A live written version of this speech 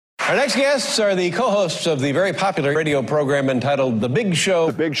Our next guests are the co-hosts of the very popular radio program entitled The Big Show.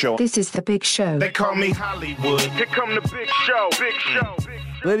 The Big Show. This is The Big Show. They call me Hollywood. Here come the Big Show. Big Show.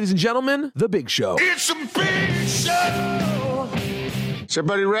 Ladies and gentlemen, The Big Show. It's a big show. Is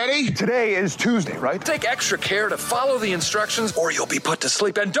everybody ready? Today is Tuesday, right? Take extra care to follow the instructions or you'll be put to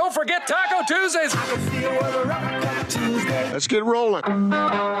sleep. And don't forget Taco Tuesdays. Let's get rolling.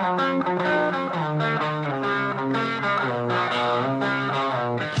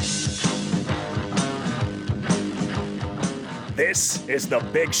 This is The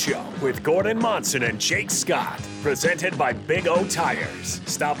Big Show with Gordon Monson and Jake Scott, presented by Big O Tires.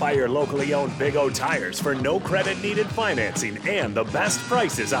 Stop by your locally owned Big O Tires for no credit needed financing and the best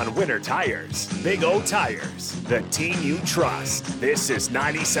prices on winter tires. Big O Tires, the team you trust. This is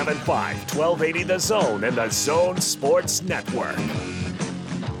 97.5, 1280 The Zone and the Zone Sports Network.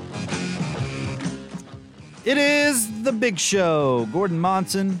 It is The Big Show. Gordon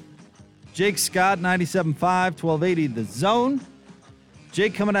Monson, Jake Scott, 97.5, 1280 The Zone.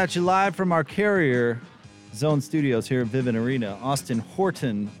 Jake coming at you live from our Carrier Zone studios here at Vivint Arena. Austin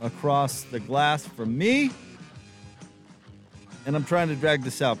Horton across the glass from me. And I'm trying to drag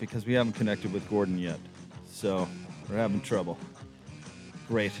this out because we haven't connected with Gordon yet. So we're having trouble.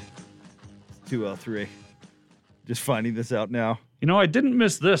 Great. It's 203. Just finding this out now. You know, I didn't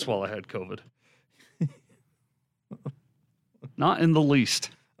miss this while I had COVID. Not in the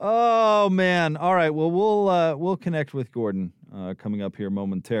least. Oh, man. All right. Well, we'll connect with Gordon coming up here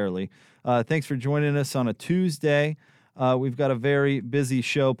momentarily. Thanks for joining us on a Tuesday. We've got a very busy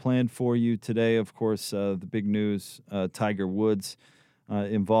show planned for you today. Of course, the big news, Tiger Woods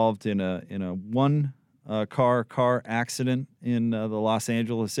involved in a one car accident in the Los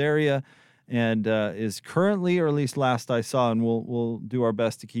Angeles area and is currently, or at least last I saw, and we'll do our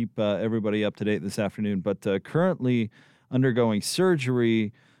best to keep everybody up to date this afternoon, but currently undergoing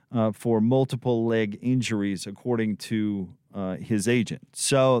surgery for multiple leg injuries, according to his agent.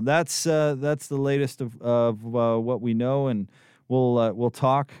 So that's the latest of what we know, and we'll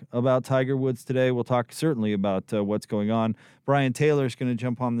talk about Tiger Woods today. We'll talk certainly about what's going on. Brian Taylor is going to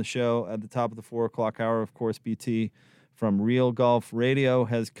jump on the show at the top of the 4 o'clock hour. Of course, BT from Real Golf Radio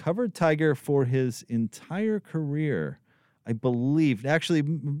has covered Tiger for his entire career, I believe. Actually,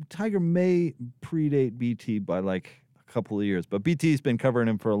 Tiger may predate BT by like couple of years, but BT's been covering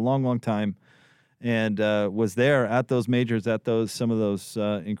him for a long time and was there at those majors, at some of those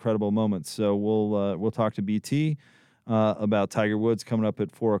incredible moments. So we'll talk to BT about Tiger Woods coming up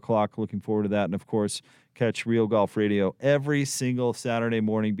at 4 o'clock. Looking forward to that. And of course, catch Real Golf Radio every single Saturday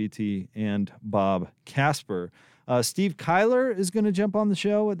morning, BT and Bob Casper. Steve Kyler is going to jump on the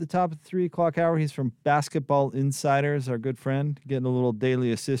show at the top of the 3 o'clock hour. He's from Basketball Insiders, our good friend, getting a little daily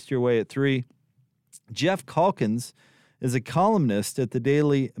assist your way at 3. Jeff Calkins is a columnist at the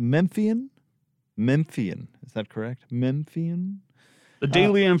Daily Memphian. Is that correct? Memphian? The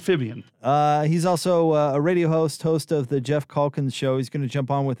Daily Amphibian. He's also a radio host of the Jeff Calkins Show. He's going to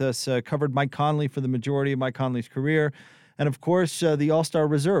jump on with us. Covered Mike Conley for the majority of Mike Conley's career. And, of course, the All-Star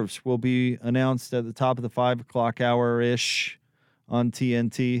Reserves will be announced at the top of the 5 o'clock hour-ish on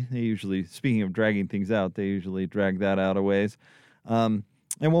TNT. They usually, speaking of dragging things out, they usually drag that out a ways. And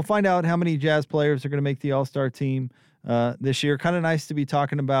we'll find out how many Jazz players are going to make the All-Star team this year. Kind of nice to be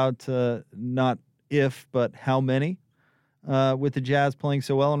talking about not if, but how many with the Jazz playing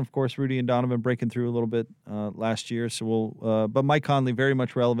so well. And, of course, Rudy and Donovan breaking through a little bit last year. So but Mike Conley, very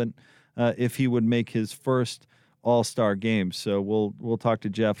much relevant if he would make his first All-Star game. So we'll talk to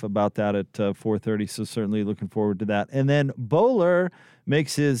Jeff about that at 4:30. So certainly looking forward to that. And then Bowler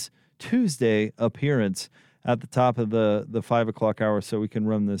makes his Tuesday appearance at the top of the 5 o'clock hour, so we can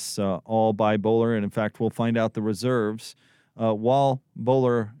run this all by Bowler. And, in fact, we'll find out the reserves while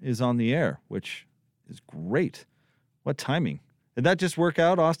Bowler is on the air, which is great. What timing. Did that just work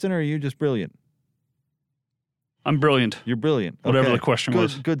out, Austin, or are you just brilliant? I'm brilliant. You're brilliant. Whatever okay. the question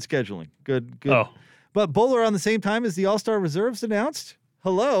was. Good scheduling. Good. Oh. But Bowler on the same time as the All-Star reserves announced?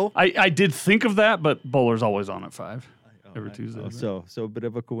 Hello? I did think of that, but Bowler's always on at 5. Every Tuesday. So a bit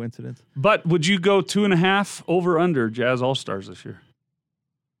of a coincidence. But would you go 2.5 over under Jazz All-Stars this year?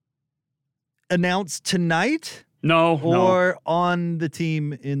 Announced tonight? No. Or on the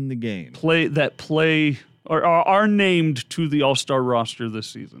team in the game? Play or are named to the All-Star roster this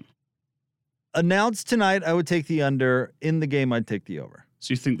season. Announced tonight, I would take the under. In the game, I'd take the over.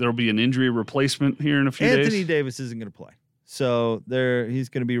 So you think there'll be an injury replacement here in a few days? Anthony Davis isn't going to play. So he's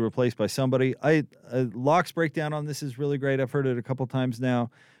going to be replaced by somebody. Locke's breakdown on this is really great. I've heard it a couple times now,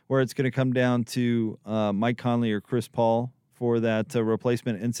 where it's going to come down to Mike Conley or Chris Paul for that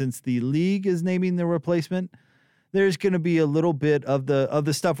replacement. And since the league is naming the replacement, there's going to be a little bit of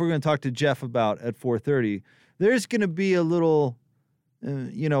the stuff we're going to talk to Jeff about at 4:30. There's going to be a little,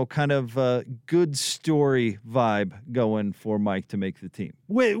 kind of good story vibe going for Mike to make the team,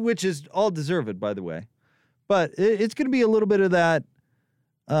 which is all deserved, by the way. But it's going to be a little bit of that.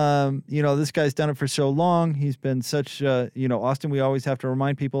 This guy's done it for so long. He's been such, Austin, we always have to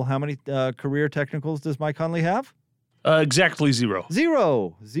remind people, how many career technicals does Mike Conley have? Exactly zero.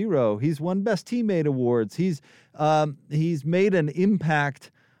 Zero. He's won Best Teammate awards. He's made an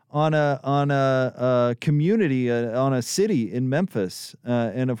impact on a community, on a city in Memphis,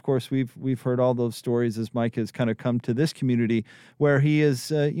 and of course we've heard all those stories as Mike has kind of come to this community where he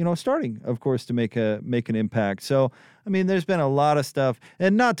is, starting, of course, to make an impact. So I mean, there's been a lot of stuff,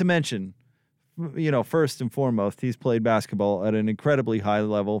 and not to mention, first and foremost, he's played basketball at an incredibly high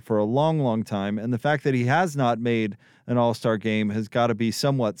level for a long, long time, and the fact that he has not made an All-Star game has got to be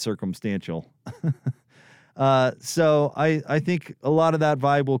somewhat circumstantial. So I think a lot of that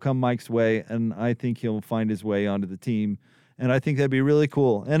vibe will come Mike's way, and I think he'll find his way onto the team, and I think that'd be really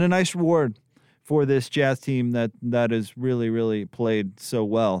cool and a nice reward for this Jazz team that has really, really played so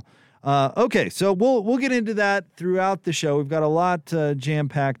well. Okay, so we'll get into that throughout the show. We've got a lot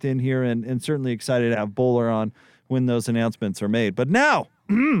jam-packed in here, and certainly excited to have Bowler on when those announcements are made. But now,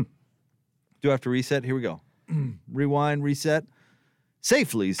 do I have to reset? Here we go. Rewind, reset.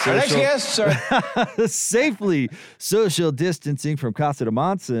 Safely social. Our next guests are safely social distancing from Casa de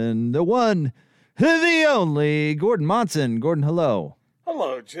Monson, the one, the only, Gordon Monson. Gordon, hello.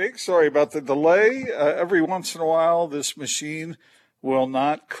 Hello, Jake. Sorry about the delay. Every once in a while, this machine will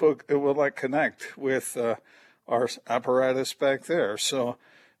not cook. It will not connect with our apparatus back there. So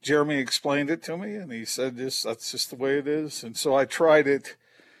Jeremy explained it to me, and he said, that's just the way it is. And so I tried it,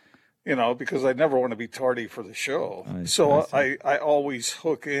 because I never want to be tardy for the show. I always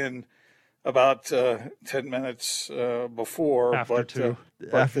hook in about 10 minutes before. After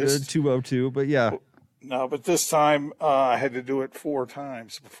 2:02, but yeah. No, but this time I had to do it 4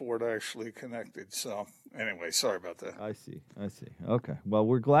 times before it actually connected. So anyway, sorry about that. I see. Okay. Well,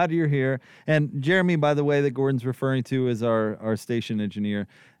 we're glad you're here. And Jeremy, by the way, that Gordon's referring to is our station engineer.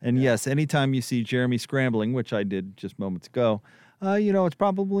 And yes, anytime you see Jeremy scrambling, which I did just moments ago, it's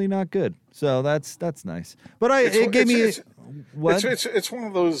probably not good. So that's nice. But it gave me what? It's one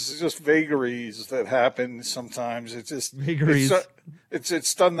of those just vagaries that happen sometimes. It's just vagaries.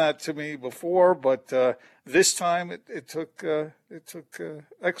 It's done that to me before, but this time it took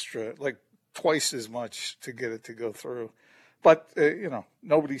extra, like twice as much to get it to go through. But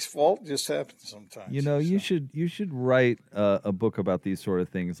nobody's fault. Just happens sometimes. You should write a book about these sort of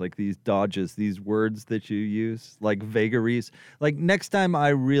things, like these dodges, these words that you use, like vagaries. Like next time I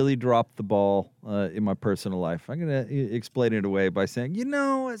really drop the ball in my personal life, I'm gonna explain it away by saying,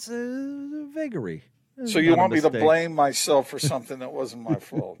 it's a vagary. So you want me to blame myself for something that wasn't my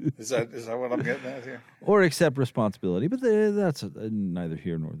fault? Is that what I'm getting at here? Or accept responsibility, but that's neither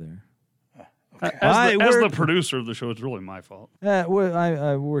here nor there. Okay. As the producer of the show, it's really my fault.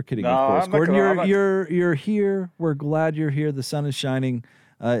 We're kidding, of course. Gordon, you're here. We're glad you're here. The sun is shining.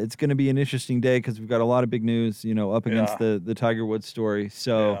 It's going to be an interesting day because we've got a lot of big news, up against the Tiger Woods story.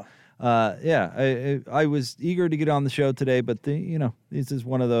 So, I was eager to get on the show today, but this is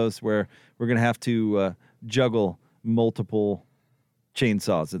one of those where we're going to have to juggle multiple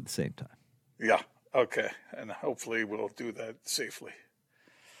chainsaws at the same time. Yeah. Okay. And hopefully we'll do that safely.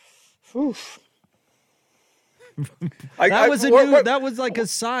 Oof. That was like a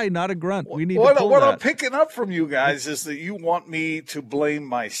sigh, not a grunt. We need to pull what that. I'm picking up from you guys is that you want me to blame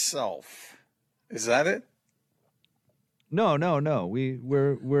myself. Is that it? No.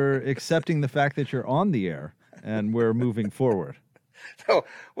 We're accepting the fact that you're on the air and we're moving forward. No,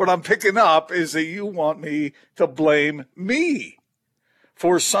 what I'm picking up is that you want me to blame me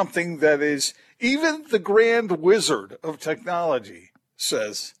for something that is, even the grand wizard of technology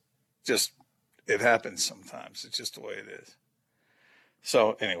says, it happens sometimes. It's just the way it is.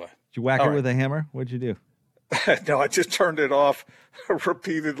 So anyway. Did you whack it with a hammer? What'd you do? No, I just turned it off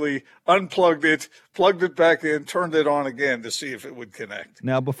repeatedly, unplugged it, plugged it back in, turned it on again to see if it would connect.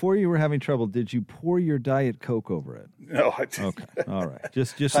 Now, before you were having trouble, did you pour your Diet Coke over it? No, I didn't. Okay, all right.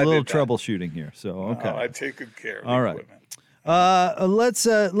 Just a little troubleshooting here. So, okay. No, I take good care of all the right. equipment.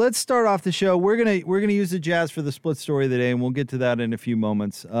 Let's start off the show. We're gonna use the Jazz for the split story of the day, and we'll get to that in a few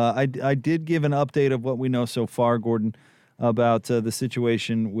moments. I did give an update of what we know so far, Gordon, about the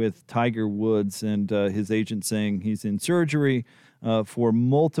situation with Tiger Woods and his agent saying he's in surgery for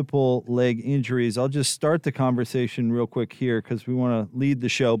multiple leg injuries. I'll just start the conversation real quick here because we want to lead the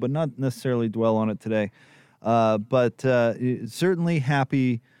show, but not necessarily dwell on it today. But certainly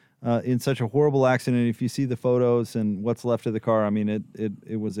happy in such a horrible accident. If you see the photos and what's left of the car, I mean,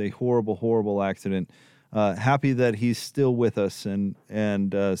 it was a horrible, horrible accident. Happy that he's still with us, and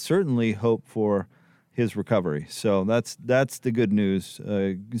certainly hope for his recovery. So that's the good news.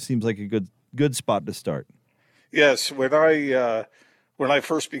 Seems like a good spot to start. Yes, when I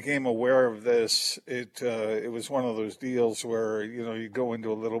first became aware of this, it was one of those deals where you go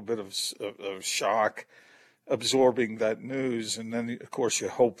into a little bit of shock, absorbing that news, and then of course you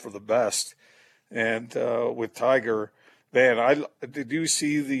hope for the best. And with Tiger, man, did you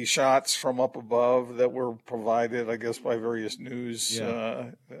see the shots from up above that were provided, I guess, by various news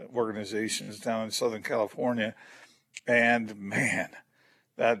organizations down in Southern California? And man,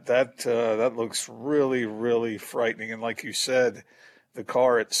 that looks really, really frightening. And like you said, the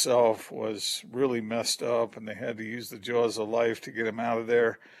car itself was really messed up, and they had to use the jaws of life to get him out of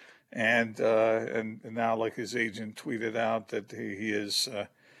there. And now, like his agent tweeted out, that he is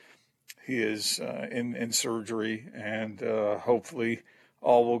in surgery, and hopefully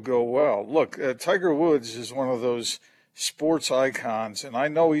all will go well. Look, Tiger Woods is one of those sports icons, and I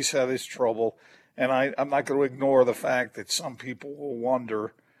know he's had his trouble, and I'm not going to ignore the fact that some people will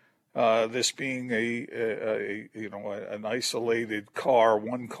wonder, this being an isolated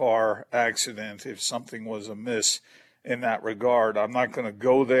one car accident, if something was amiss in that regard. I'm not going to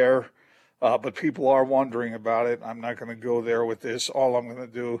go there, but people are wondering about it. I'm not going to go there with this. All I'm going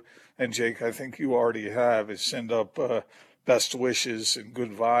to do, and Jake, I think you already have, is send up best wishes and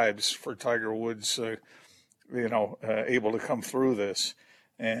good vibes for Tiger Woods, able to come through this.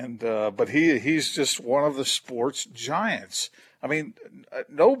 And but he's just one of the sports giants. I mean,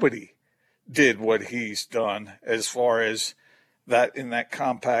 nobody did what he's done as far as that in that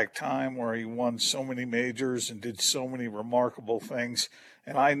compact time where he won so many majors and did so many remarkable things.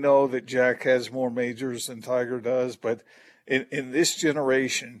 And I know that Jack has more majors than Tiger does, but in this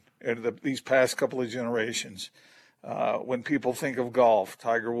generation, these past couple of generations, when people think of golf,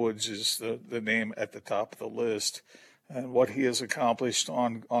 Tiger Woods is the name at the top of the list. And what he has accomplished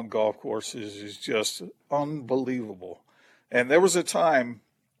on golf courses is just unbelievable. And there was a time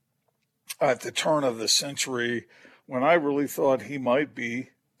at the turn of the century when I really thought he might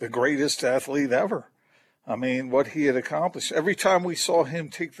be the greatest athlete ever. I mean, what he had accomplished. Every time we saw him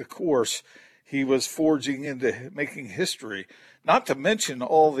take the course, he was forging into making history, not to mention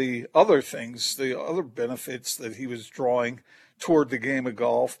all the other things, the other benefits that he was drawing toward the game of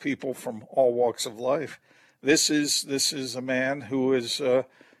golf, people from all walks of life. This is a man who has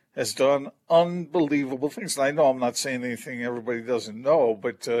done unbelievable things. And I know I'm not saying anything everybody doesn't know,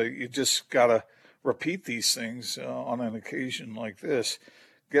 but you just got to repeat these things on an occasion like this.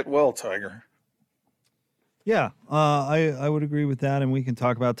 Get well, Tiger. Yeah, I would agree with that, and we can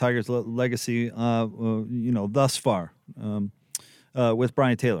talk about Tiger's legacy, thus far, with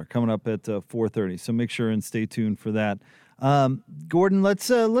Brian Taylor coming up at 4:30. So make sure and stay tuned for that. Gordon, let's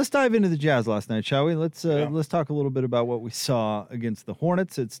dive into the Jazz last night, shall we? Let's talk a little bit about what we saw against the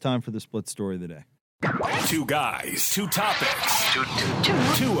Hornets. It's time for the split story of the day. Two guys, two topics,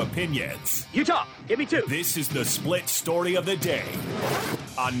 two opinions. You talk. Give me two. This is the split story of the day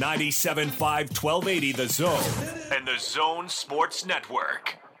on 97.5 1280 The Zone and the Zone Sports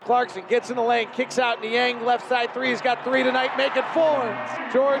Network. Clarkson gets in the lane, kicks out Niang, left side three. He's got three tonight, make it four.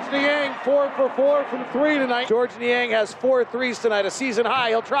 George Niang, 4 for 4 from three tonight. George Niang has 4 threes tonight, a season high.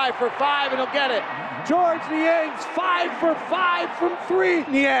 He'll try for 5 and he'll get it. George Niang's 5 for 5 from three.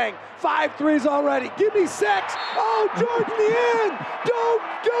 Niang, 5 threes already. Give me 6. Oh, George Niang, don't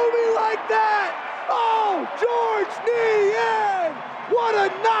do me like that. Oh, George Niang, what a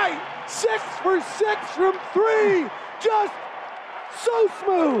night. 6 for 6 from three. Just so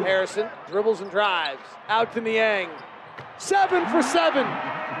smooth. Harrison dribbles and drives. Out to Niang. 7 for 7.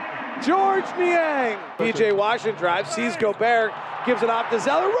 George Niang. PJ Washington drives, sees Gobert, gives it off to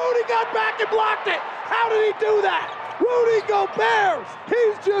Zeller. Rudy got back and blocked it. How did he do that? Rudy Gobert.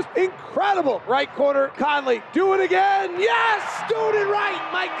 He's just incredible. Right corner, Conley. Do it again. Yes, doing it right,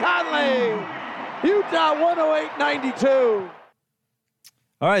 Mike Conley. Utah 108-92.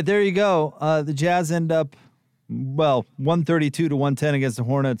 All right, there you go. The Jazz end up 132 to 110 against the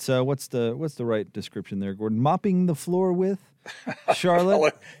Hornets. What's the right description there, Gordon? Mopping the floor with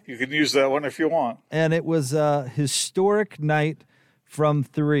Charlotte. You can use that one if you want. And it was a historic night from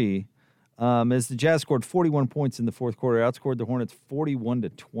three, as the Jazz scored 41 points in the fourth quarter, outscored the Hornets 41 to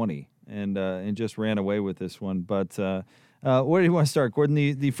 20, and just ran away with this one. But where do you want to start, Gordon?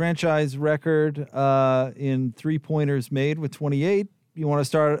 The franchise record in three-pointers made with 28. You want to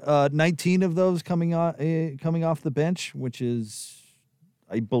start 19 of those coming off the bench, which is,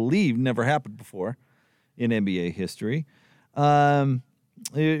 I believe, never happened before in NBA history.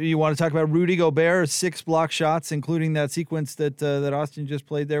 You want to talk about Rudy Gobert, 6 block shots, including that sequence that Austin just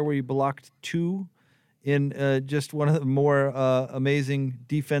played there where he blocked 2 in just one of the more amazing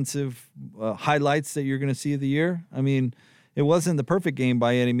defensive highlights that you're going to see of the year. I mean, it wasn't the perfect game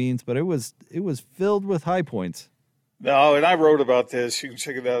by any means, but it was filled with high points. No, and I wrote about this. You can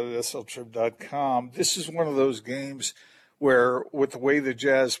check it out at sltrib.com. This is one of those games where, with the way the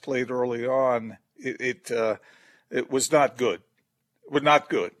Jazz played early on, it was not good. It was not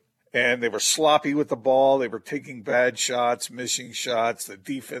good. And they were sloppy with the ball. They were taking bad shots, missing shots. The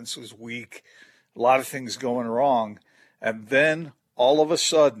defense was weak. A lot of things going wrong. And then all of a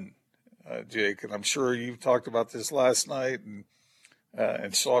sudden, Jake, and I'm sure you talked about this last night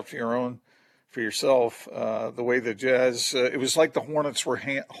and saw it for yourself, the way the Jazz, it was like the Hornets were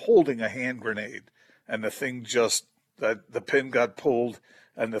holding a hand grenade, and the thing the pin got pulled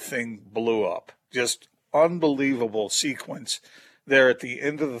and the thing blew up. Just unbelievable sequence there at the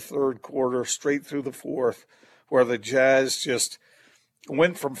end of the third quarter, straight through the fourth, where the Jazz just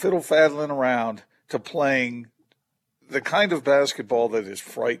went from fiddle-faddling around to playing the kind of basketball that is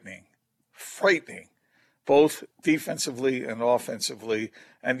frightening, both defensively and offensively.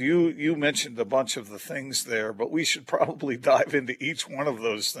 And you mentioned a bunch of the things there, but we should probably dive into each one of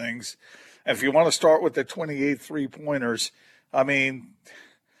those things. And if you want to start with the 28 3-pointers, I mean,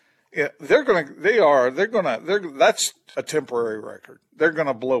 yeah, that's a temporary record. They're going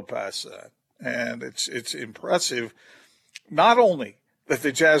to blow past that. And it's impressive, not only that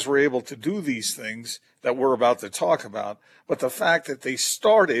the Jazz were able to do these things that we're about to talk about, but the fact that they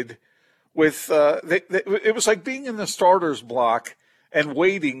started with it was like being in the starter's block and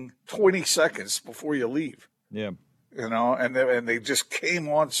waiting 20 seconds before you leave. Yeah. And they just came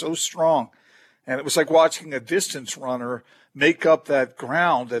on so strong. And it was like watching a distance runner make up that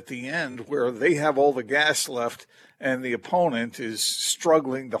ground at the end where they have all the gas left and the opponent is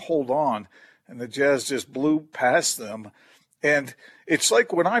struggling to hold on. And the Jazz just blew past them. And it's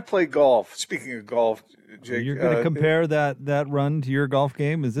like when I play golf, speaking of golf, Jake. You're going to compare that run to your golf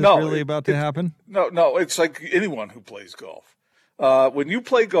game? Is this really about to happen? No, it's like anyone who plays golf. When you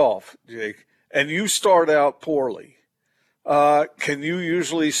play golf, Jake, and you start out poorly, can you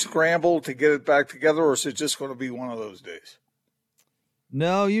usually scramble to get it back together, or is it just going to be one of those days?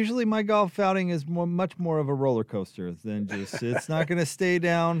 No, usually my golf outing is much more of a roller coaster than just, it's not going to stay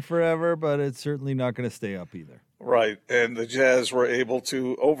down forever, but it's certainly not going to stay up either. Right, and the Jazz were able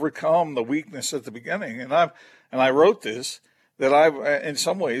to overcome the weakness at the beginning, and I wrote this, that in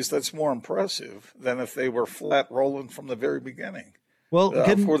some ways that's more impressive than if they were flat rolling from the very beginning. Well,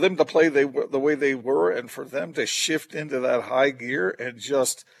 for them to play the way they were, and for them to shift into that high gear and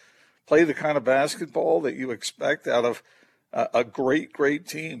just play the kind of basketball that you expect out of a great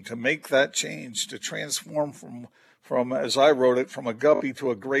team, to make that change, to transform from as I wrote it, from a guppy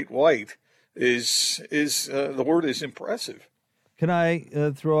to a great white, is the word is impressive. Can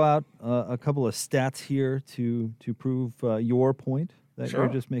I throw out a couple of stats here to prove your point that you're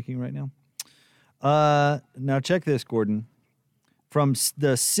just making right now? Now check this, Gordon. From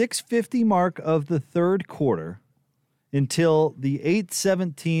the 6:50 mark of the third quarter until the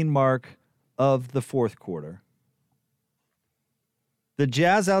 8:17 mark of the fourth quarter, the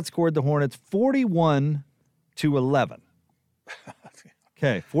Jazz outscored the Hornets 41-11.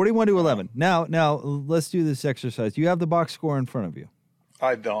 Okay, 41-11. Now let's do this exercise. You have the box score in front of you.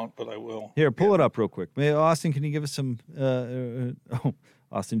 I don't, but I will. Here, pull it up real quick. Austin, can you give us some?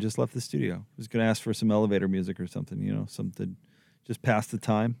 Austin just left the studio. I was going to ask for some elevator music or something. Something just pass the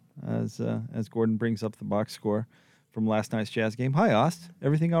time as Gordon brings up the box score from last night's Jazz game. Hi, Austin.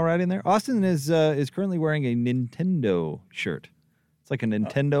 Everything all right in there? Austin is currently wearing a Nintendo shirt. It's like a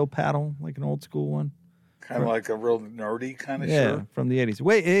Nintendo paddle, like an old school one. Kind of like a real nerdy kind of shirt. Yeah, from the 80s.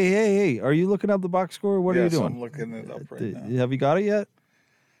 Wait, hey. Are you looking up the box score, or what are you doing? I'm looking it up right now. Have you got it yet?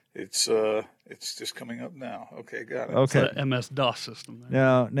 It's just coming up now. Okay, got it. Okay. It's an MS-DOS system.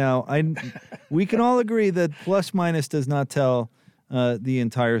 There. Now, we can all agree that plus minus does not tell the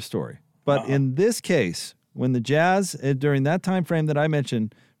entire story. But in this case, when the Jazz, during that time frame that I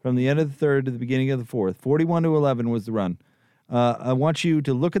mentioned, from the end of the third to the beginning of the fourth, 41-11 was the run. I want you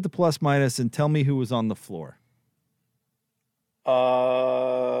to look at the plus minus and tell me who was on the floor.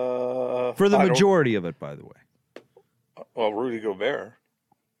 For the majority of it, by the way. Well, Rudy Gobert.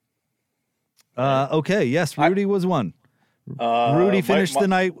 Okay, yes, Rudy was one. Rudy finished the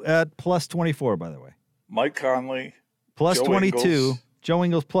night at plus 24, by the way. Mike Conley. Plus Joe 22. Ingles, Joe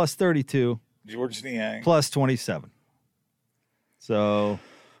Ingles plus 32. George Niang. Plus 27. So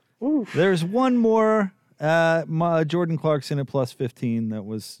there's one more. Jordan Clarkson at plus 15. That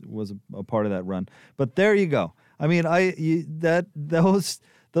was a part of that run. But there you go. I mean,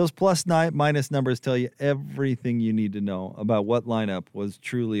 those plus minus numbers tell you everything you need to know about what lineup was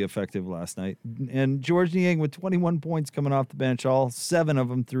truly effective last night. And George Niang with 21 points coming off the bench, all 7 of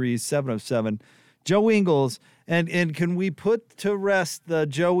them threes, 7 of 7. Joe Ingles, and can we put to rest the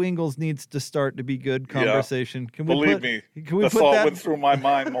Joe Ingles needs to start to be good conversation? Yeah. Believe me, the thought went through my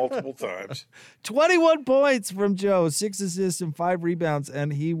mind multiple times. 21 points from Joe, 6 assists and 5 rebounds,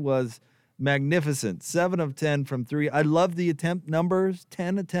 and he was magnificent. 7 of 10 from 3. I love the attempt numbers,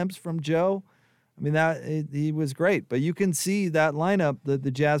 10 attempts from Joe. I mean, he was great. But you can see that lineup that the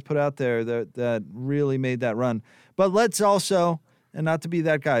Jazz put out there that really made that run. But let's also, and not to be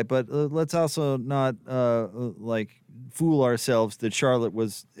that guy, but let's also not fool ourselves that Charlotte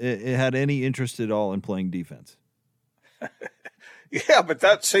it had any interest at all in playing defense. Yeah, but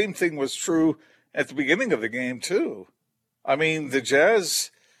that same thing was true at the beginning of the game too. I mean, the Jazz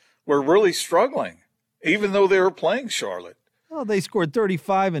were really struggling, even though they were playing Charlotte. Well, they scored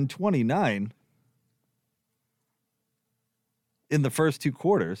 35 and 29 in the first 2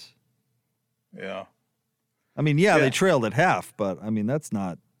 quarters. Yeah. I mean, they trailed at half, but I mean, that's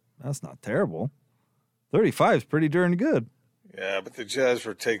not terrible. 35 is pretty darn good. Yeah, but the Jazz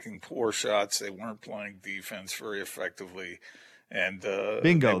were taking poor shots. They weren't playing defense very effectively. And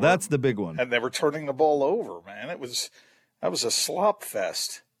bingo, that's the big one. And they were turning the ball over, man. That was a slop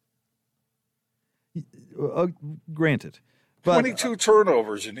fest. Granted. But, 22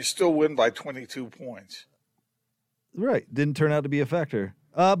 turnovers, and you still win by 22 points. Right. Didn't turn out to be a factor.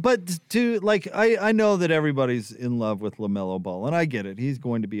 But I know that everybody's in love with LaMelo Ball, and I get it. He's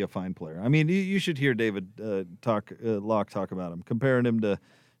going to be a fine player. I mean, you should hear David Locke talk about him, comparing him to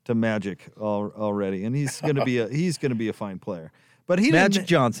Magic already, and he's going to be a fine player. But Magic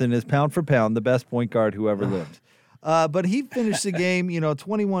Johnson is pound for pound the best point guard who ever lived. But he finished the game,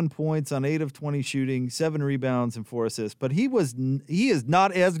 21 points on 8 of 20 shooting, 7 rebounds and 4 assists. But he is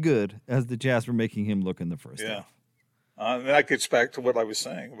not as good as the Jazz were making him look in the first half. And that gets back to what I was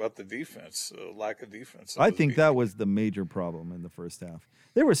saying about the defense, lack of defense. I think that was the major problem in the first half.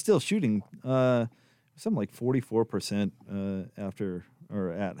 They were still shooting something like 44%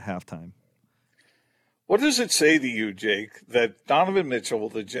 at halftime. What does it say to you, Jake, that Donovan Mitchell,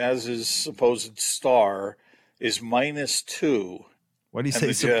 the Jazz's supposed star, is -2? Why do you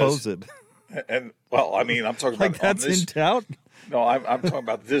say supposed? And well, I mean, I'm talking about that's in doubt. No, I'm talking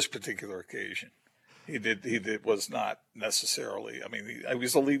about this particular occasion. He was not necessarily. I mean, he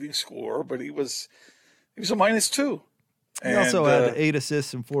was the leading scorer, but he was a -2. He also had 8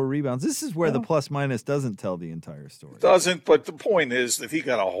 assists and 4 rebounds. This is where the plus minus doesn't tell the entire story. Doesn't, but the point is that he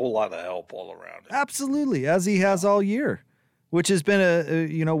got a whole lot of help all around him. Absolutely, as he has all year, which has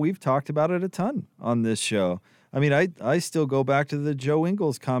been we've talked about it a ton on this show. I mean, I still go back to the Joe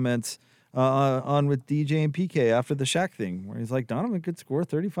Ingles comments on with DJ and PK after the Shaq thing, where he's like, Donovan could score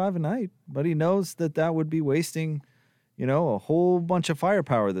 35 a night, but he knows that would be wasting, a whole bunch of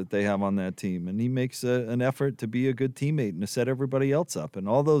firepower that they have on that team. And he makes an effort to be a good teammate and to set everybody else up and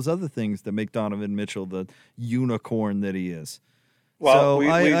all those other things that make Donovan Mitchell the unicorn that he is. Well, so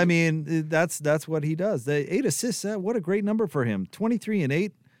I mean, that's what he does. The 8 assists, what a great number for him. 23 and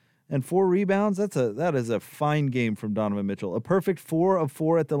 8 and 4 rebounds. That is a fine game from Donovan Mitchell. A perfect 4 of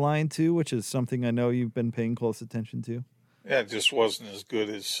 4 at the line too, which is something I know you've been paying close attention to. Yeah, it just wasn't as good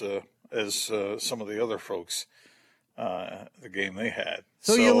as some of the other folks. The game they had.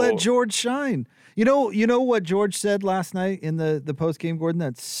 So you let George shine. You know what George said last night in the post game, Gordon,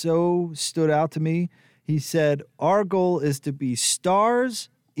 that so stood out to me. He said, "Our goal is to be stars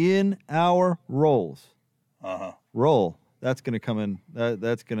in our roles." Role. That's going to come in.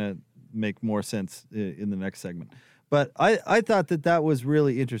 That's going to make more sense in the next segment. But I thought that was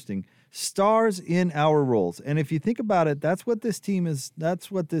really interesting. Stars in our roles. And if you think about it, that's what this team is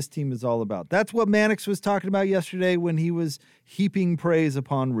all about. That's what Mannix was talking about yesterday when he was heaping praise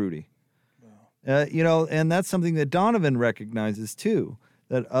upon Rudy. Wow. And that's something that Donovan recognizes too,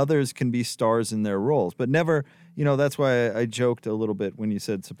 that others can be stars in their roles, but never, that's why I joked a little bit when you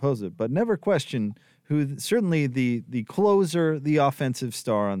said supposed, but never question who certainly the closer, the offensive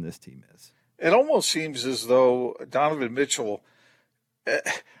star on this team is. It almost seems as though Donovan Mitchell,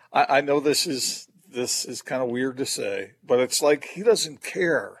 I know this is kind of weird to say, but it's like he doesn't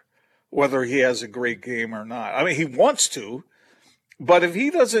care whether he has a great game or not. I mean, he wants to, but if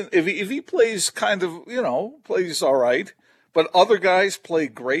he plays kind of, plays all right, but other guys play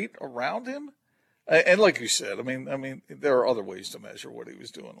great around him, and like you said, I mean, there are other ways to measure what he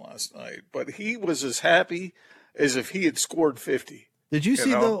was doing last night, but he was as happy as if he had scored 50. Did you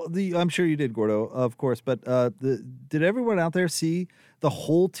see the? I'm sure you did, Gordo, of course. But did everyone out there see the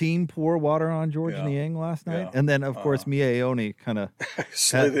whole team pour water on George Niang last night? And then, of course, Mia Ione kind of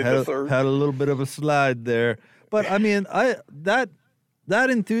had a little bit of a slide there. But I mean, that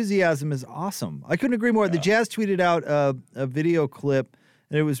enthusiasm is awesome. I couldn't agree more. The Jazz tweeted out a video clip,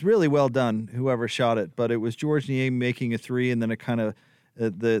 and it was really well done. Whoever shot it, but it was George Niang making a three, and then it kind of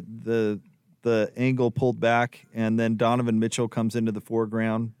the angle pulled back, and then Donovan Mitchell comes into the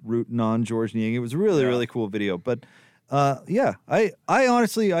foreground, rooting on George Niang. It was a really cool video. But, I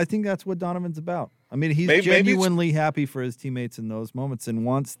honestly, I think that's what Donovan's about. I mean, he's genuinely happy for his teammates in those moments and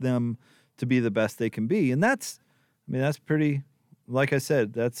wants them to be the best they can be. And that's pretty, like I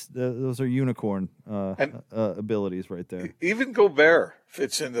said, those are unicorn abilities right there. Even Gobert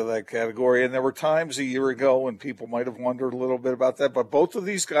fits into that category. And there were times a year ago when people might have wondered a little bit about that. But both of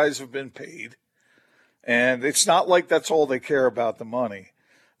these guys have been paid. And it's not like that's all they care about, the money.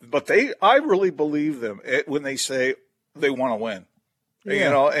 But I really believe them when they say they want to win. Yeah. You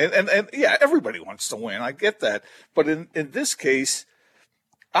know, and everybody wants to win. I get that. But in this case,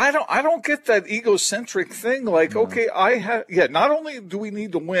 I don't get that egocentric thing. Like, okay, not only do we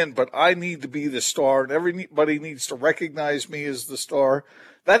need to win, but I need to be the star, and everybody needs to recognize me as the star.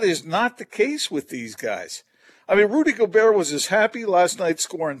 That is not the case with these guys. I mean, Rudy Gobert was as happy last night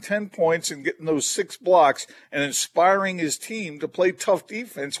scoring 10 points and getting those 6 blocks and inspiring his team to play tough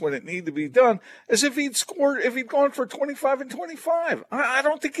defense when it needed to be done as if he'd gone for 25 and 25. I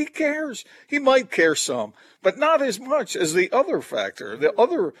don't think he cares. He might care some, but not as much as the other factor. The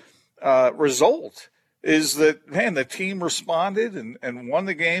other result is that, man, the team responded and won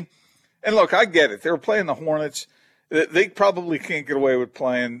the game. And look, I get it. They were playing the Hornets. They probably can't get away with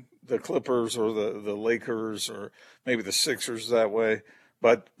playing the Clippers or the Lakers or maybe the Sixers that way,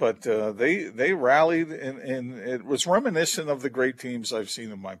 but they rallied and it was reminiscent of the great teams I've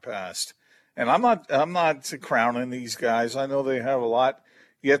seen in my past. And I'm not crowning these guys. I know they have a lot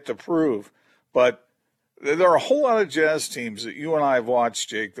yet to prove, but there are a whole lot of Jazz teams that you and I have watched,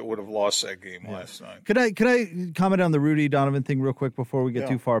 Jake, that would have lost that game last night. Could I comment on the Rudy Donovan thing real quick before we get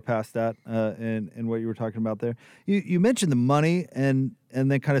too far past that and what you were talking about there? You mentioned the money and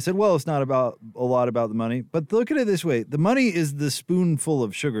then kind of said, well, it's not a lot about the money. But look at it this way. The money is the spoonful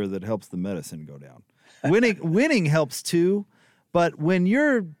of sugar that helps the medicine go down. Winning helps too, but when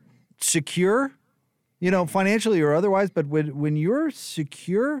you're secure, financially or otherwise, but when you're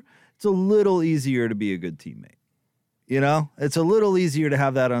secure, it's a little easier to be a good teammate. It's a little easier to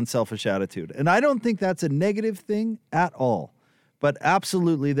have that unselfish attitude. And I don't think that's a negative thing at all. But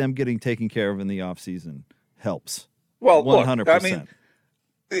absolutely them getting taken care of in the offseason helps. Well, 100%. Look, I mean,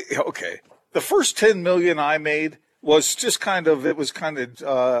 okay. The first $10 million I made was just I was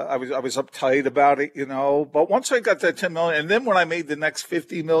uptight about it, But once I got that $10 million, and then when I made the next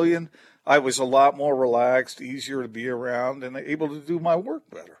 $50 million, I was a lot more relaxed, easier to be around, and able to do my work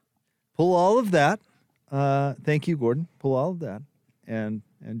better. Pull all of that. Thank you, Gordon. Pull all of that and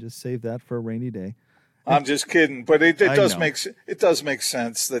just save that for a rainy day. I'm just kidding, but it does make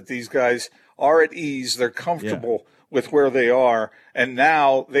sense that these guys are at ease. They're comfortable with where they are, and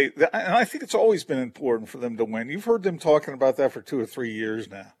now and I think it's always been important for them to win. You've heard them talking about that for 2 or 3 years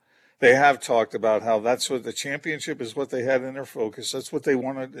now. They have talked about how that's what the championship is, what they had in their focus. That's what they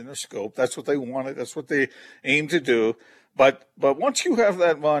wanted in their scope. That's what they wanted. That's what they aim to do. But once you have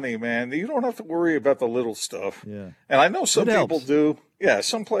that money, man, you don't have to worry about the little stuff. Yeah. And I know some people do. Yeah,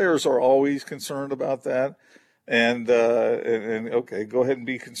 some players are always concerned about that. And okay, go ahead and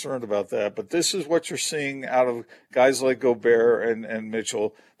be concerned about that. But this is what you're seeing out of guys like Gobert and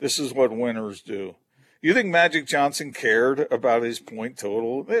Mitchell. This is what winners do. You think Magic Johnson cared about his point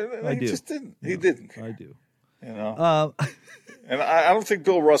total? He just didn't. He didn't care. I do. And I don't think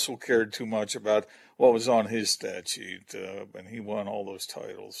Bill Russell cared too much about what was on his stat sheet, and he won all those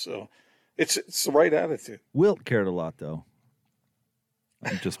titles. So it's the right attitude. Wilt cared a lot, though.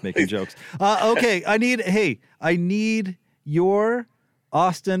 I'm just making jokes. Okay, I need your,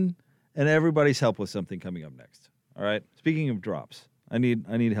 Austin, and everybody's help with something coming up next. All right? Speaking of drops, I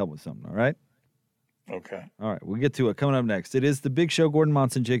need help with something, all right? Okay. All right, we'll get to it. Coming up next, it is The Big Show. Gordon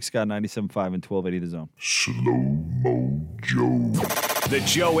Monson, Jake Scott, 97.5 and 1280 The Zone. Slow-Mo Joe. The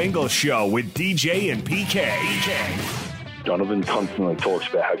Joe Ingles Show with DJ and PK. Donovan constantly talks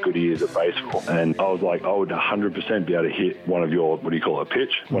about how good he is at baseball. And I was like, I would 100% be able to hit one of your, what do you call it,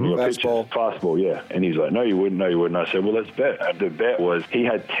 pitch? One of your Fastball. pitches. Fastball, yeah. And he's like, no, you wouldn't. I said, well, let's bet. And the bet was he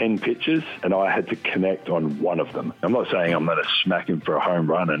had 10 pitches and I had to connect on one of them. I'm not saying I'm going to smack him for a home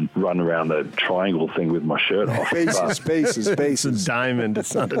run and run around the triangle thing with my shirt off. Bases. It's a diamond.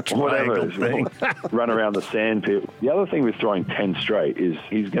 It's not a triangle thing. Run around the sand pit. The other thing with throwing 10 straight is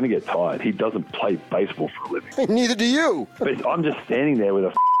he's going to get tired. He doesn't play baseball for a living. Neither do you. But I'm just standing there with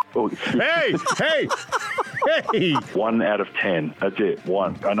a Hey! 1 out of 10. That's it.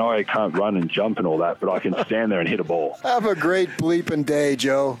 1. I know I can't run and jump and all that, but I can stand there and hit a ball. Have a great bleeping day,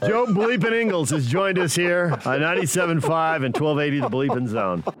 Joe. Joe Bleepin' Ingalls has joined us here on 97.5 and 1280 The Bleepin'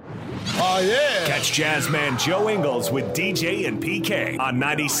 Zone. Oh, yeah. Catch Jazzman Joe Ingles with DJ and PK on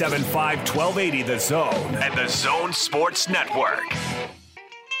 97.5 1280 The Zone and the Zone Sports Network.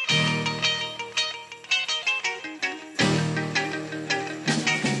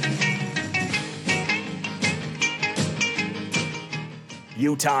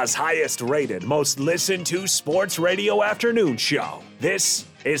 Utah's highest rated, most listened to sports radio afternoon show. This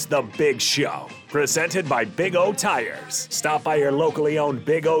is The Big Show, presented by Big O Tires. Stop by your locally owned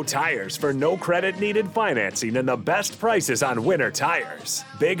Big O Tires for no credit needed financing and the best prices on winter tires.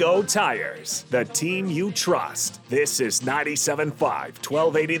 Big O Tires, the team you trust. This is 97.5,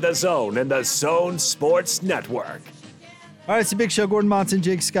 1280 The Zone and the Zone Sports Network. All right, it's The Big Show. Gordon Monson,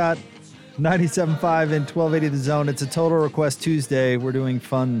 Jake Scott. 97.5 and 1280 The Zone. It's a Total Request Tuesday. We're doing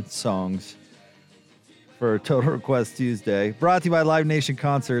fun songs for Total Request Tuesday. Brought to you by Live Nation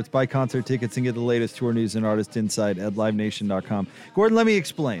Concerts. Buy concert tickets and get the latest tour news and artist insight at livenation.com. Gordon, let me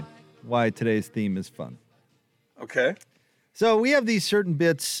explain why today's theme is fun. Okay. So we have these certain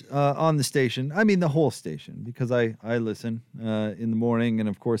bits on the station. I mean, the whole station, because I listen in the morning, and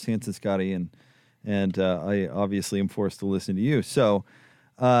of course, Hans and Scotty, and I obviously am forced to listen to you. So,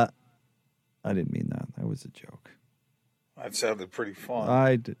 I didn't mean that. That was a joke. That sounded pretty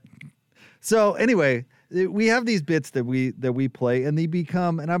fun. So anyway, we have these bits that we play, and they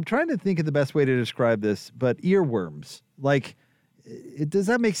become, and I'm trying to think of the best way to describe this, but earworms. Like, does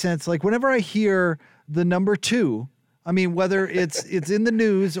that make sense? Like, whenever I hear the number 2, I mean, whether it's in the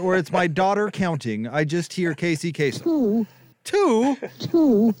news or it's my daughter counting, I just hear Casey Kasem.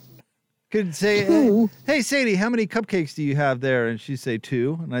 Two. Could say, hey, Sadie, how many cupcakes do you have there? And she'd say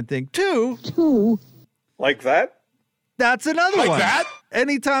 2. And I'd think, 2? Like that? That's another one. Like that?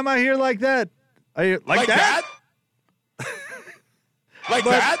 Anytime I hear like that, I hear, like that? Like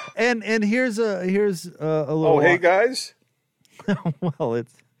that? And here's a little... Oh, hey, guys? Well,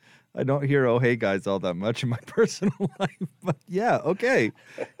 I don't hear oh, hey, guys all that much in my personal life. But yeah, okay.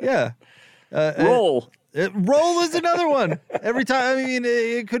 Yeah. Roll. Roll is another one. Every time, I mean,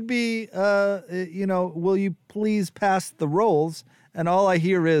 it could be, will you please pass the rolls? And all I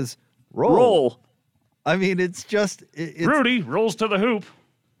hear is roll. I mean, it's just... Rudy rolls to the hoop.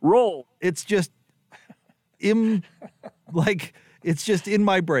 Roll. It's just... it's just in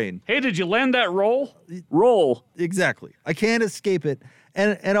my brain. Hey, did you land that roll? Roll. Exactly. I can't escape it.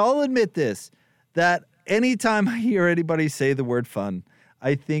 And I'll admit this, that anytime I hear anybody say the word fun,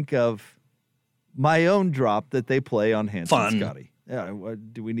 I think of my own drop that they play on Hans and Scotty. Yeah,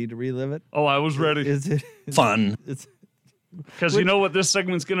 do we need to relive it? Oh, I was ready. Is it fun? Because you know what this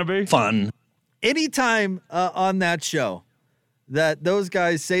segment's going to be? Fun. Anytime on that show that those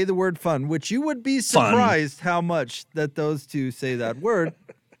guys say the word fun, which you would be surprised how much that those two say that word,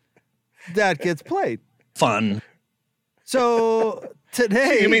 that gets played. Fun. So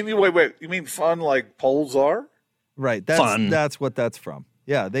today... You mean fun like polls are? Right. That's what that's from.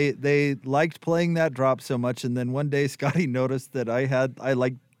 Yeah, they liked playing that drop so much, and then one day Scotty noticed that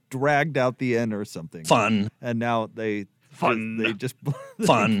I dragged out the N or something. Fun. And now they just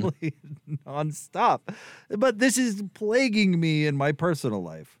fun play nonstop. But this is plaguing me in my personal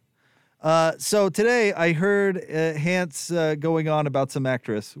life. So today I heard Hans going on about some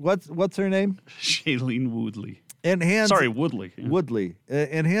actress. What's her name? Shailene Woodley. And Hans. Sorry, Woodley. Yeah. Woodley.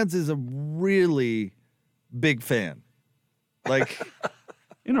 And Hans is a really big fan. Like.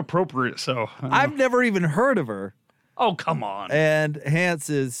 Inappropriate, so. I've never even heard of her. Oh, come on. And Hans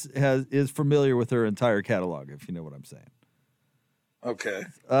is familiar with her entire catalog, if you know what I'm saying. Okay.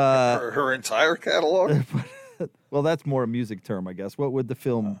 Her entire catalog? Well, that's more a music term, I guess. What would the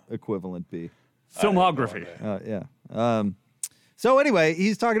film equivalent be? Filmography. Yeah. So anyway,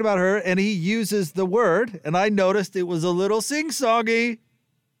 he's talking about her, and he uses the word, and I noticed it was a little sing-songy.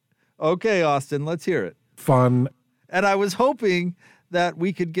 Okay, Austin, let's hear it. Fun. And I was hoping that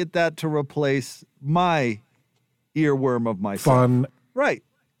we could get that to replace my earworm of myself. Fun. Right.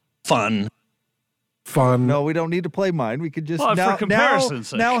 Fun. Fun. No, we don't need to play mine. We could just Well, now. for comparison's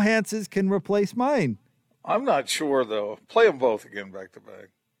sake. Now Hans's can replace mine. I'm not sure though. Play them both again back to back.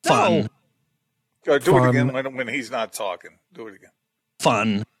 Fun. Do Fun. it again when he's not talking. Do it again.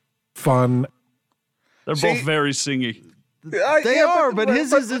 Fun. Fun. They're See? both very singy. They are, but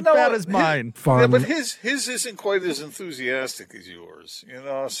his is as bad as mine. Fun. Yeah, but his isn't quite as enthusiastic as yours.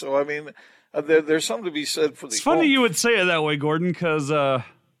 So I mean, there's something to be said for the. It's funny you would say it that way, Gordon, because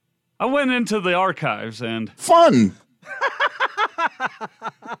I went into the archives and Fun.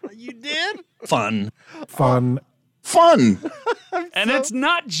 You did? Fun. Fun. Fun. and it's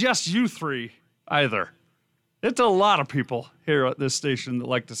not just you three either. It's a lot of people here at this station that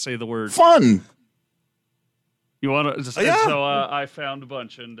like to say the word. Fun. You want to? Just, Yeah. So I found a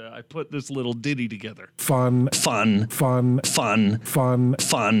bunch and I put this little ditty together. Fun. Fun. Fun. Fun. Fun.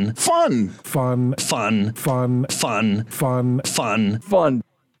 Fun. Fun. Fun. Fun. Fun. Fun. Fun. Fun. Fun.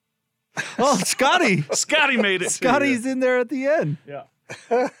 Oh, Scotty. Scotty made it. Scotty's in there at the end. Yeah.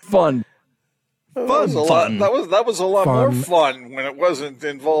 Fun. That was a lot. Fun. That was a lot more Fun. fun when it wasn't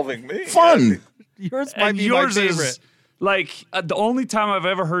involving me. Fun. Yours might And be yours my favorite. is like the only time I've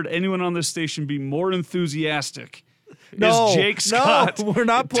ever heard anyone on this station be more enthusiastic No, is Jake Scott. no, we're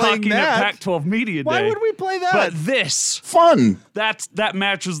not playing talking that. at Pac-12 Media Day. Why would we play that? But this, Fun. that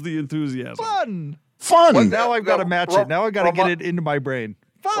matches the enthusiasm. Fun. Fun. Now I've got to match it. Now I've got to get it into my brain.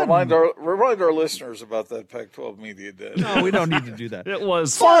 Fun. Remind our listeners about that Pac-12 Media Day. No, we don't need to do that. It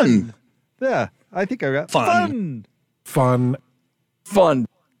was Fun. Yeah, I think I got Fun. fun. Fun.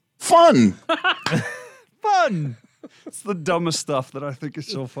 Fun. Fun. It's the dumbest stuff that I think is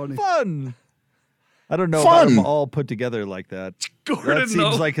so funny. Fun. I don't know Fun. about them all put together like that. Gordon, That seems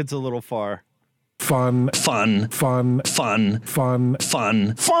no. like it's a little far. Fun. Fun. Fun. Fun. Fun.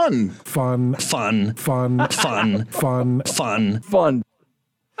 Fun. Fun. Fun. Fun. Fun. Fun. Fun. Fun. Fun.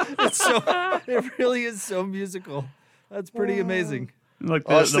 It's so. It really is so musical. That's pretty amazing. Like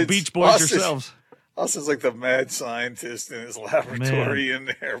the Austin's- Beach Boys Austin's- yourselves. Austin's like the mad scientist in his laboratory in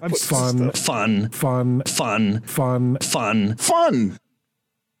there. I'm putting fun. stuff- Fun. Fun. Fun. Fun. Fun. Fun.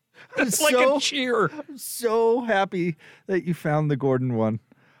 It's like so, a cheer. I'm so happy that you found the Gordon one.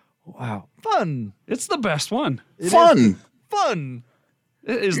 Wow. Fun. It's the best one. Fun. Fun.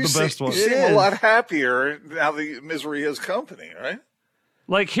 It is You the best one. You seem is. a lot happier now that misery has company, right?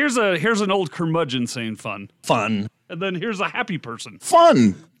 Like here's an old curmudgeon saying fun, Fun. and then here's a happy person.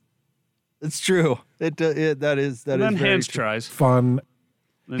 Fun. It's true. That is And then very Hans true. tries. Fun.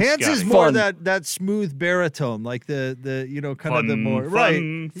 Then Hans is Scotty. more that smooth baritone, like the kind of the more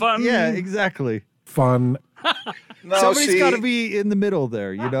right. Fun. Yeah, exactly. Fun. No, Somebody's see, got to be in the middle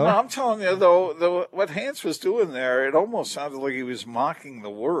there, you know. No, I'm telling you, though, what Hans was doing there, it almost sounded like he was mocking the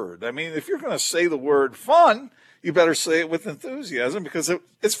word. I mean, if you're going to say the word fun, you better say it with enthusiasm because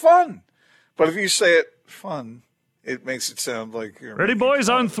it's fun. But if you say it fun, it makes it sound like you're Ready, making boys,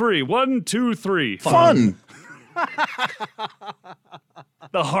 fun. on 3. 1, 2, 3. Fun.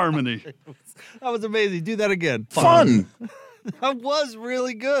 The harmony. That was amazing. Do that again. Fun. That was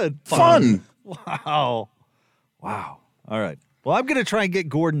really good. Fun. Wow. Wow. All right. Well, I'm going to try and get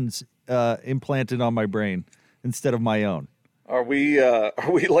Gordon's implanted on my brain instead of my own. Are we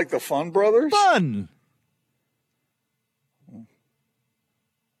like the Fun Brothers? Fun.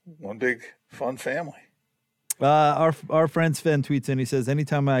 One big fun family. Our friend Sven tweets in. He says,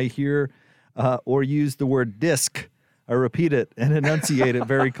 anytime I hear or use the word disc, I repeat it and enunciate it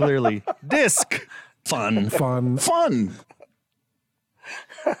very clearly. Disc. Fun. Fun. Fun.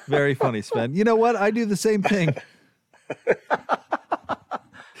 Very funny, Sven. You know what? I do the same thing.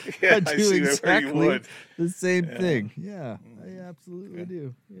 Yeah, I do see where you exactly would. the same thing. Yeah, I absolutely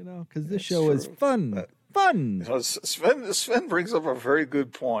do. You know, because this show is fun. Fun. You know, Sven brings up a very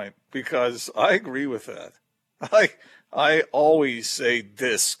good point because I agree with that. I always say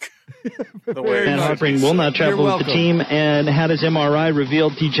disc. The way And Harpring will not travel with the team and had his MRI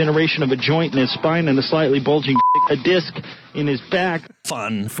revealed degeneration of a joint in his spine and a slightly bulging a disc in his back.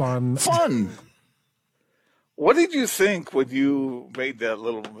 Fun. Fun. Fun. What did you think when you made that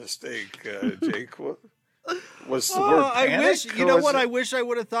little mistake, Jake? What, was the word panic? I wish, you or know was what? it- I wish I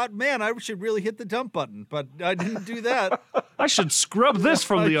would have thought, man, I should really hit the dump button, but I didn't do that. I should scrub this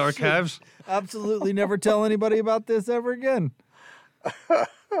from the archives. Absolutely never tell anybody about this ever again.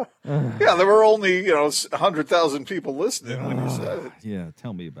 Yeah, there were only 100,000 people listening when you said it. Yeah,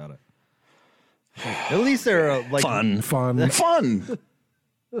 tell me about it. At least there are like Fun. Fun. Fun.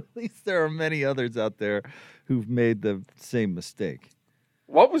 At least there are many others out there who've made the same mistake.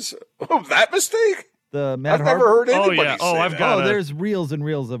 What was that mistake? The Matt I've never heard anybody yeah. say Oh, I've that. got it. there's reels and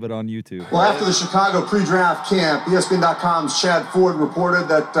reels of it on YouTube. Well, after the Chicago pre-draft camp, ESPN.com's Chad Ford reported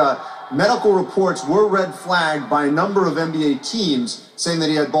that medical reports were red flagged by a number of NBA teams saying that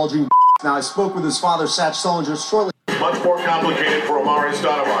he had bulging. Now, I spoke with his father, Satch Sullinger, shortly. Much more complicated for Amari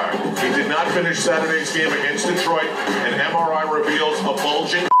Stoudemire. He did not finish Saturday's game against Detroit, and MRI reveals a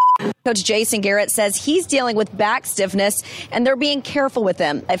bulging. Coach Jason Garrett says he's dealing with back stiffness, and they're being careful with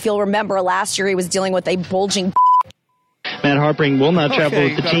him. If you'll remember, last year he was dealing with a bulging. Matt Harpring will not travel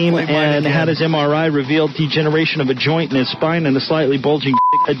with the team and had his MRI revealed degeneration of a joint in his spine and a slightly bulging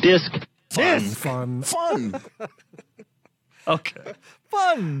a disc. Fun. Okay.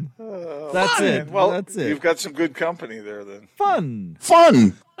 Fun. That's fun. it. Well, that's it. You've got some good company there then. Fun.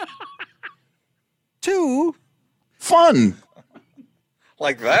 2. Fun.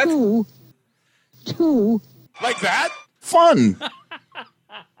 Like that? 2. Like that? Fun.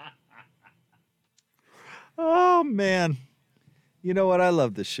 Oh, man. You know what? I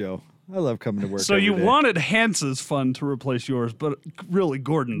love this show. I love coming to work. So every you day. wanted Hans's fun to replace yours, but really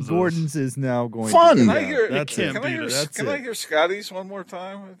Gordon's. Gordon's is now going Fun. to Can I hear? That's Can it. I hear? That's Can it. I hear Scotty's one more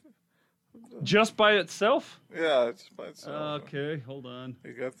time? Just by itself? Yeah, it's by itself. Okay, hold on.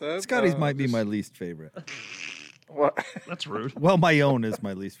 You got that? Scotty's might be my least favorite. What? That's rude. Well, my own is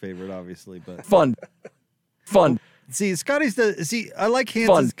my least favorite, obviously, but Fun. See, Scotty's I like Fun.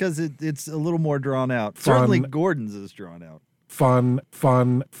 Hans's because it's a little more drawn out. Fun. Certainly, Gordon's is drawn out. Fun.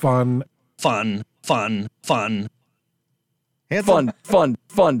 Hanson?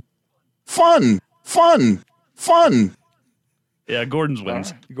 Fun. Yeah, Gordon's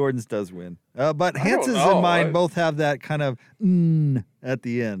wins. Gordon's does win. But I Hans's don't know. and mine both have that kind of at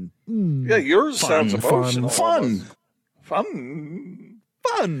the end. Yeah, yours sounds emotional. Fun. Fun.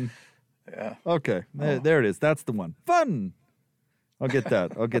 Yeah. Okay, there it is. That's the one. Fun. I'll get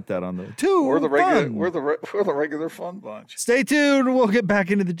that. I'll get that on the 2. We're the regular. Fun. We're the regular fun bunch. Stay tuned. We'll get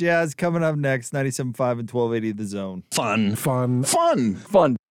back into the Jazz coming up next. 97.5 and 1280 The Zone. Fun.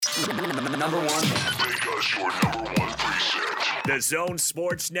 Number one. Make us your number one preset. The Zone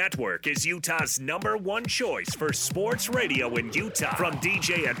Sports Network is Utah's number one choice for sports radio in Utah. From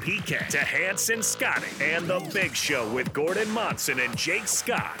DJ and PK to Hans and Scotty and The Big Show with Gordon Monson and Jake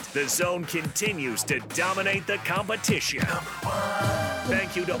Scott. The Zone continues to dominate the competition.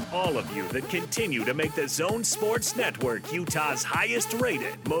 Thank you to all of you that continue to make the Zone Sports Network Utah's highest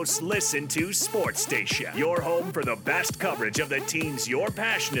rated, most listened to sports station. Your home for the best coverage of the teams you're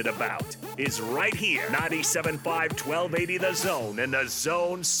passionate about is right here. 97.5 1280 The Zone and the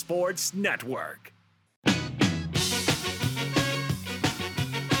Zone Sports Network.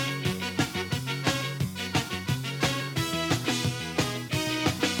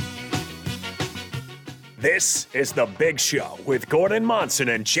 This is The Big Show with Gordon Monson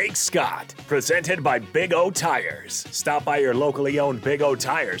and Jake Scott, presented by Big O Tires. Stop by your locally owned Big O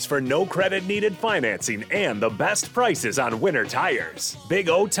Tires for no credit needed financing and the best prices on winter tires. Big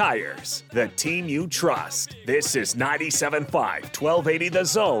O Tires, the team you trust. This is 97.5 1280 The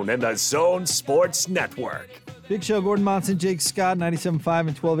Zone and the Zone Sports Network. Big Show, Gordon Monson, Jake Scott, 97.5 and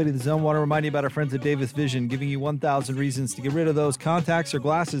 1280 The Zone. Want to remind you about our friends at Davis Vision, giving you 1,000 reasons to get rid of those contacts or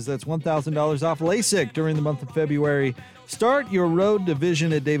glasses. That's $1,000 off LASIK during the month of February. Start your road to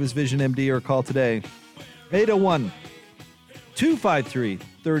vision at Davis Vision MD or call today.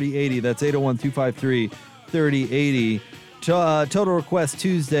 801-253-3080. That's 801-253-3080. Total Request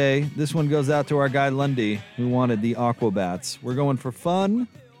Tuesday. This one goes out to our guy Lundy, who wanted the Aquabats. We're going for fun,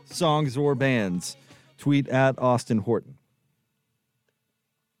 songs, or bands. Tweet at Austin Horton.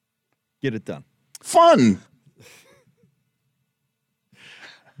 Get it done. Fun.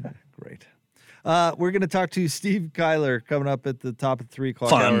 Great. We're going to talk to Steve Kyler coming up at the top of the 3 o'clock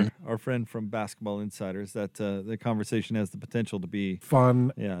Fun. hour. Our friend from Basketball Insiders. That the conversation has the potential to be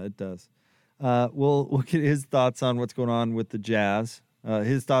Fun. Yeah, it does. We'll get his thoughts on what's going on with the Jazz.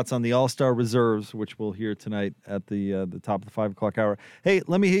 His thoughts on the All-Star reserves, which we'll hear tonight at the top of the 5 o'clock hour. Hey,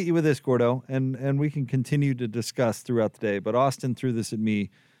 let me hit you with this, Gordo, and we can continue to discuss throughout the day. But Austin threw this at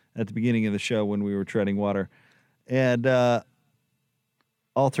me at the beginning of the show when we were treading water, and I'll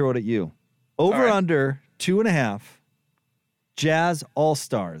throw it at you. Over under 2.5 Jazz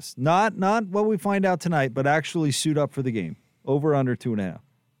All-Stars. Not what we find out tonight, but actually suit up for the game. Over under 2.5.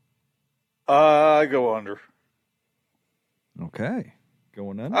 I go under. Okay.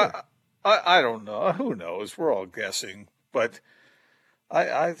 Going under. I don't know. Who knows? We're all guessing. But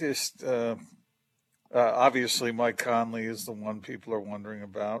I just obviously Mike Conley is the one people are wondering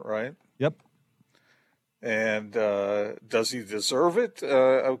about, right? Yep. And does he deserve it?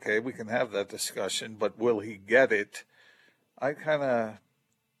 Okay, we can have that discussion, but will he get it? I kind of,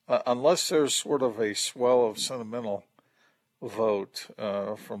 unless there's sort of a swell of sentimental vote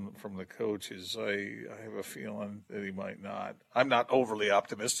from the coaches. I have a feeling that he might not. I'm not overly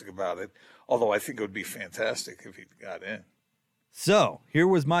optimistic about it, although I think it would be fantastic if he got in. So here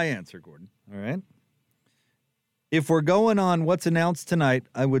was my answer, Gordon. All right. If we're going on what's announced tonight,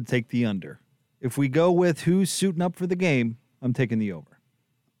 I would take the under. If we go with who's suiting up for the game, I'm taking the over.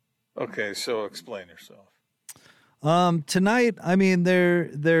 Okay, so explain yourself. Tonight, I mean, they're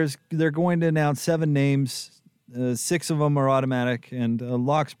going to announce 7 names. 6 of them are automatic, and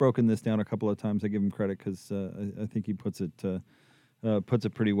Locke's broken this down a couple of times. I give him credit because I think he puts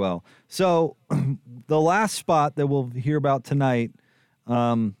it pretty well. So the last spot that we'll hear about tonight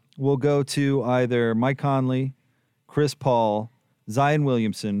will go to either Mike Conley, Chris Paul, Zion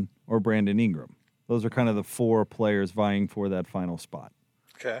Williamson, or Brandon Ingram. Those are kind of the 4 players vying for that final spot.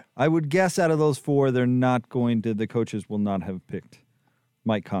 Okay. I would guess out of those 4, the coaches will not have picked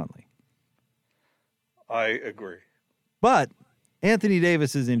Mike Conley. I agree. But Anthony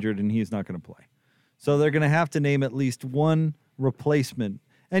Davis is injured and he's not going to play. So they're going to have to name at least one replacement.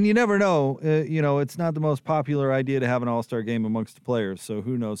 And you never know, it's not the most popular idea to have an all-star game amongst the players. So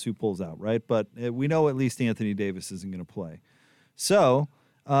who knows who pulls out, right? But we know at least Anthony Davis isn't going to play. So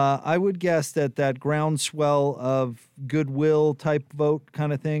I would guess that groundswell of goodwill type vote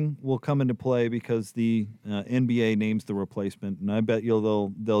kind of thing will come into play because the NBA names the replacement. And I bet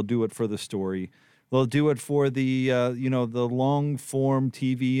they'll do it for the story. They'll do it for the the long form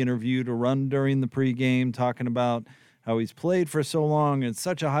TV interview to run during the pregame, talking about how he's played for so long at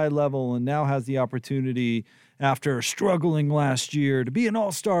such a high level and now has the opportunity after struggling last year to be an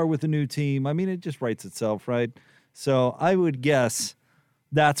all-star with a new team. I mean, it just writes itself, right? So I would guess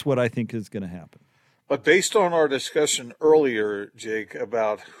that's what I think is going to happen. But based on our discussion earlier, Jake,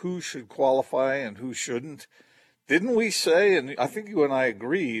 about who should qualify and who shouldn't, didn't we say, and I think you and I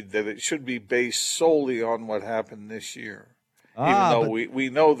agreed, that it should be based solely on what happened this year? Even though we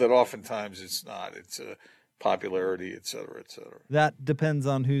know that oftentimes it's not. It's a popularity, et cetera, et cetera. That depends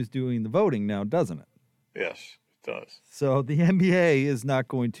on who's doing the voting now, doesn't it? Yes, it does. So the NBA is not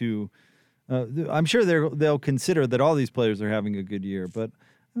going to I'm sure they'll consider that all these players are having a good year, but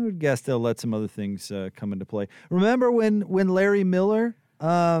I would guess they'll let some other things come into play. Remember when Larry Miller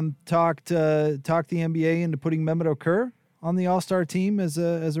talked the NBA into putting Mehmet Okur on the All-Star team as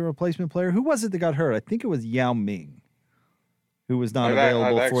a replacement player? Who was it that got hurt? I think it was Yao Ming, who was not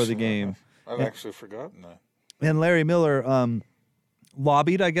available for the game. I've actually forgotten that. And Larry Miller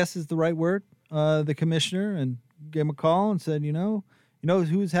lobbied, I guess is the right word, the commissioner, and gave him a call and said, you know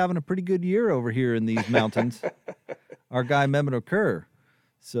who's having a pretty good year over here in these mountains? Our guy Mehmet Okur.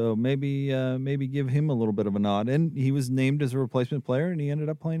 So maybe give him a little bit of a nod. And he was named as a replacement player, and he ended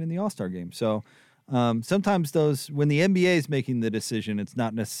up playing in the All-Star game. So sometimes when the NBA is making the decision, it's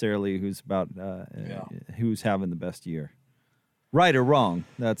not necessarily who's having the best year. Right or wrong,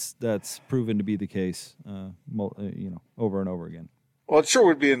 that's proven to be the case, over and over again. Well, it sure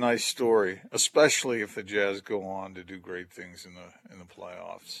would be a nice story, especially if the Jazz go on to do great things in the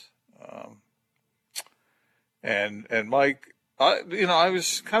playoffs. And Mike, I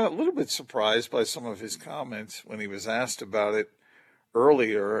was kind of a little bit surprised by some of his comments when he was asked about it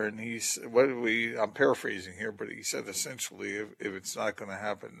earlier, and I'm paraphrasing here, but he said essentially, if it's not going to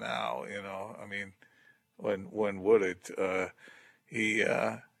happen now, when would it?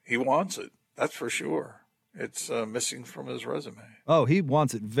 He wants it. That's for sure. It's missing from his resume. Oh, he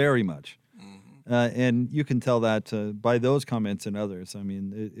wants it very much. Mm-hmm. And you can tell that by those comments and others. I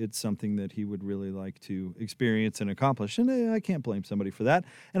mean, it's something that he would really like to experience and accomplish. And I can't blame somebody for that.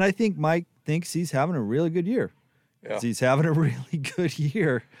 And I think Mike thinks he's having a really good year. Yeah. He's having a really good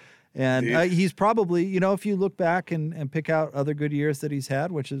year. And he's probably, if you look back and pick out other good years that he's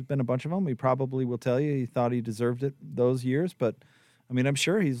had, which has been a bunch of them, he probably will tell you he thought he deserved it those years. But I mean, I'm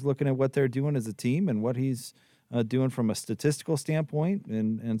sure he's looking at what they're doing as a team and what he's doing from a statistical standpoint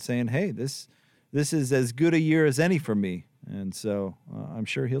and saying, hey, this is as good a year as any for me. And so I'm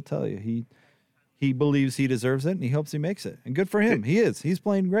sure he'll tell you he believes he deserves it and he hopes he makes it. And good for him. He is. He's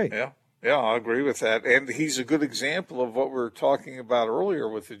playing great. Yeah, I agree with that. And he's a good example of what we were talking about earlier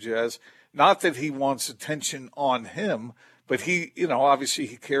with the Jazz. Not that he wants attention on him, but he, obviously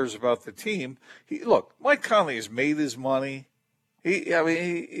he cares about the team. Look, Mike Conley has made his money.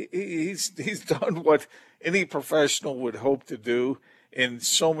 He's done what any professional would hope to do in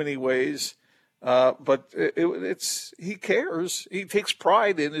so many ways, but he cares. He takes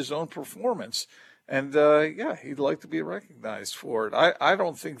pride in his own performance, and he'd like to be recognized for it. I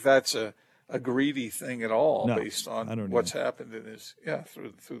don't think that's a a greedy thing at all, No, based I don't on what's happened in his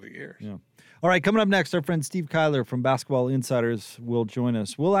through the years. Yeah. All right, coming up next, our friend Steve Kyler from Basketball Insiders will join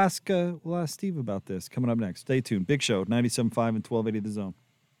us. We'll ask Steve about this coming up next. Stay tuned. Big Show, 97.5 and 1280 The Zone.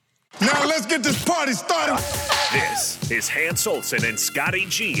 Now let's get this party started. This is Hans Olsen and Scotty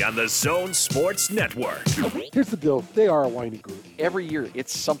G on the Zone Sports Network. Here's the deal. They are a whiny group. Every year,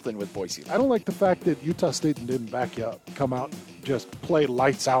 it's something with Boise. I don't like the fact that Utah State didn't back you up, come out and just play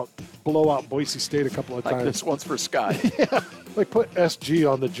lights out, blow out Boise State a couple of times. Like this one's for Scott. Yeah. Like put SG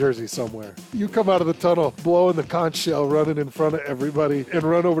on the jersey somewhere. You come out of the tunnel, blowing the conch shell, running in front of everybody, and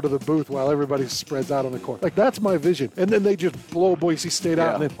run over to the booth while everybody spreads out on the court. Like, that's my vision. And then they just blow Boise State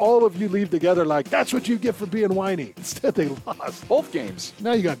out, and then all of you leave together like, that's what you get for being whiny. Instead, they lost. Both games.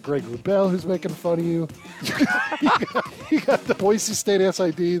 Now you got Greg Wrubell who's making fun of you. you got the Boise State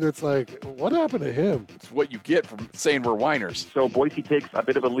SID that's like, what happened to him? It's what you get from saying we're whiners. So Boise takes a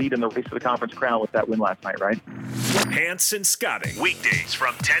bit of a lead in the race to the conference crown with that win last night, right? Hans and Scotty, weekdays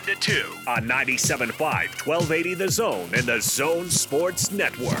from 10 to 2 on 97.5, 1280 The Zone and the Zone Sports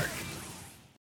Network.